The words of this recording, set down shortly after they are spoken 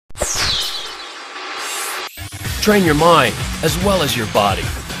Train your mind as well as your body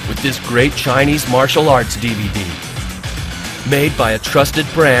with this great Chinese martial arts DVD. Made by a trusted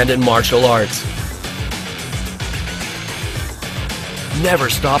brand in martial arts. Never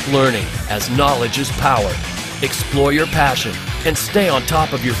stop learning, as knowledge is power. Explore your passion and stay on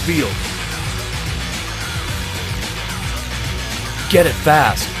top of your field. Get it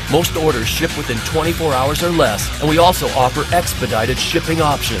fast. Most orders ship within 24 hours or less, and we also offer expedited shipping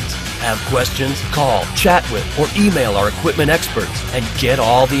options. Have questions? Call, chat with, or email our equipment experts and get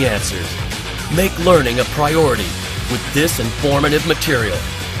all the answers. Make learning a priority with this informative material.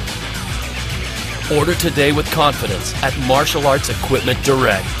 Order today with confidence at Martial Arts Equipment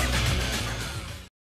Direct.